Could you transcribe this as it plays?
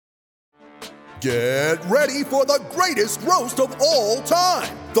Get ready for the greatest roast of all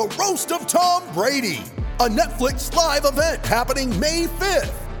time, the Roast of Tom Brady, a Netflix live event happening May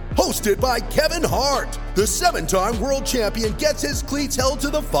 5th. Hosted by Kevin Hart, the 7-time world champion gets his cleats held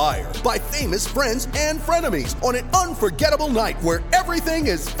to the fire by famous friends and frenemies on an unforgettable night where everything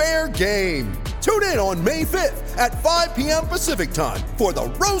is fair game. Tune in on May 5th at 5 p.m. Pacific time for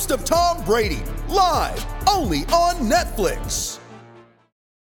the Roast of Tom Brady, live only on Netflix.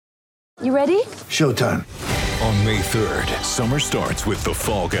 You ready? Showtime. On May 3rd, summer starts with The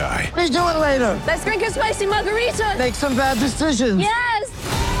Fall Guy. Let's do it later. Let's drink a spicy margarita. Make some bad decisions. Yes!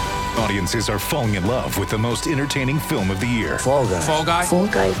 Audiences are falling in love with the most entertaining film of the year. Fall Guy. Fall Guy? Fall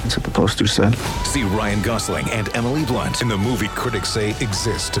Guy. That's what the poster said. See Ryan Gosling and Emily Blunt in the movie critics say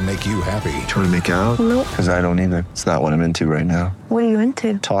exists to make you happy. Trying to make it out? Nope. Because I don't either. It's not what I'm into right now. What are you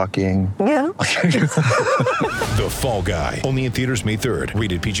into? Talking. Yeah. The Fall Guy. Only in theaters May 3rd.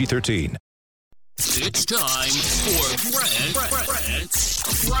 Rated PG-13. It's time for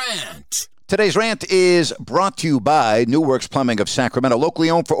Brent's Rant. Today's rant is brought to you by New Works Plumbing of Sacramento. Locally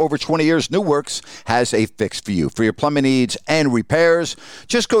owned for over 20 years, New Works has a fix for you. For your plumbing needs and repairs,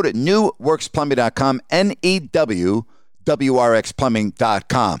 just go to newworksplumbing.com,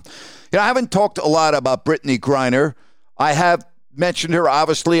 NEWWRXplumbing.com. You know, I haven't talked a lot about Brittany Griner. I have mentioned her,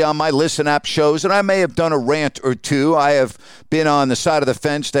 obviously, on my Listen app shows, and I may have done a rant or two. I have been on the side of the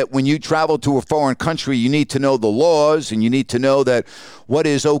fence that when you travel to a foreign country, you need to know the laws, and you need to know that what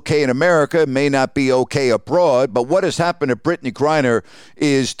is okay in America may not be okay abroad. But what has happened to Brittany Griner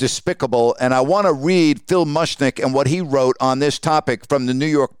is despicable, and I want to read Phil Mushnick and what he wrote on this topic from the New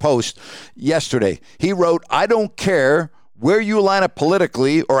York Post yesterday. He wrote, "I don't care where you line up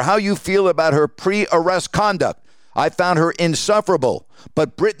politically or how you feel about her pre-arrest conduct. I found her insufferable,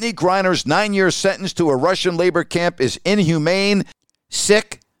 but Brittany Griner's 9-year sentence to a Russian labor camp is inhumane,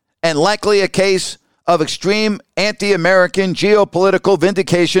 sick, and likely a case of extreme anti-American geopolitical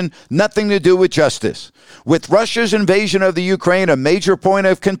vindication, nothing to do with justice. With Russia's invasion of the Ukraine a major point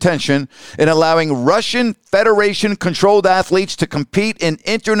of contention in allowing Russian Federation-controlled athletes to compete in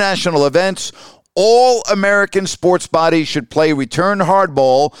international events, all American sports bodies should play return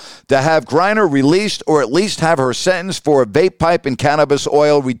hardball to have Griner released or at least have her sentence for a vape pipe and cannabis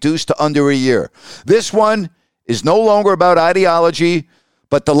oil reduced to under a year. This one is no longer about ideology,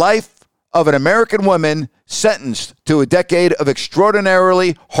 but the life of an American woman sentenced to a decade of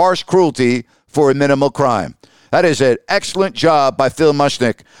extraordinarily harsh cruelty for a minimal crime." That is an excellent job by Phil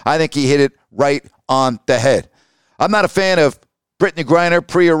Mushnick. I think he hit it right on the head. I'm not a fan of Brittany Griner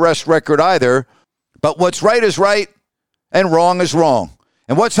pre-arrest record either, but what's right is right and wrong is wrong.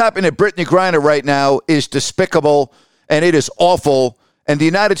 And what's happening to Brittany Griner right now is despicable, and it is awful. And the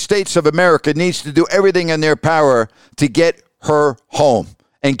United States of America needs to do everything in their power to get her home,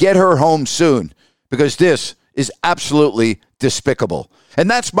 and get her home soon, because this is absolutely despicable. And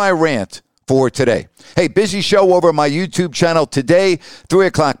that's my rant for today. Hey, busy show over my YouTube channel today, 3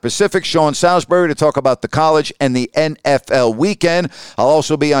 o'clock Pacific. Sean Salisbury to talk about the college and the NFL weekend. I'll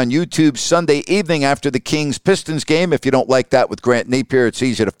also be on YouTube Sunday evening after the Kings-Pistons game. If you don't like that with Grant Napier, it's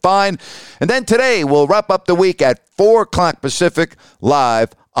easy to find. And then today, we'll wrap up the week at 4 o'clock Pacific, live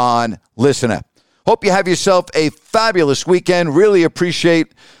on Listen Up. Hope you have yourself a fabulous weekend. Really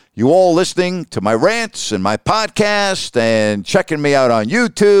appreciate you all listening to my rants and my podcast and checking me out on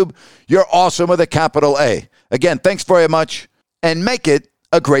YouTube. You're awesome with a capital A. Again, thanks very much, and make it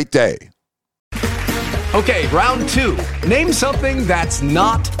a great day. Okay, round 2. Name something that's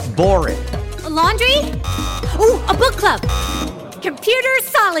not boring. A laundry? Ooh, a book club. Computer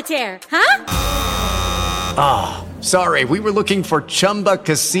solitaire, huh? Ah, sorry, we were looking for Chumba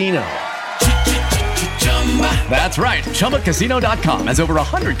Casino. That's right. ChumbaCasino.com has over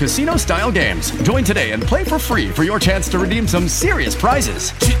 100 casino-style games. Join today and play for free for your chance to redeem some serious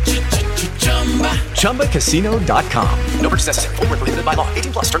prizes. ChumbaCasino.com. No purchase necessary. Void where prohibited by law.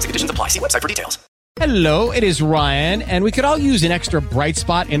 18+. Terms and conditions apply. See website for details. Hello, it is Ryan, and we could all use an extra bright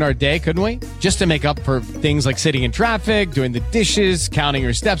spot in our day, couldn't we? Just to make up for things like sitting in traffic, doing the dishes, counting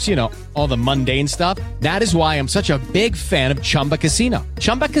your steps, you know, all the mundane stuff. That is why I'm such a big fan of Chumba Casino.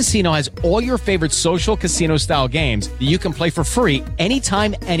 Chumba Casino has all your favorite social casino-style games that you can play for free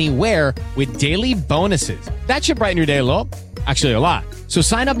anytime, anywhere with daily bonuses. That should brighten your day a little. Actually, a lot. So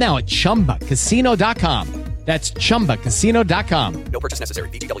sign up now at ChumbaCasino.com. That's ChumbaCasino.com. No purchase necessary.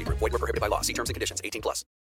 VGW Group. Void where prohibited by law. See terms and conditions. 18+.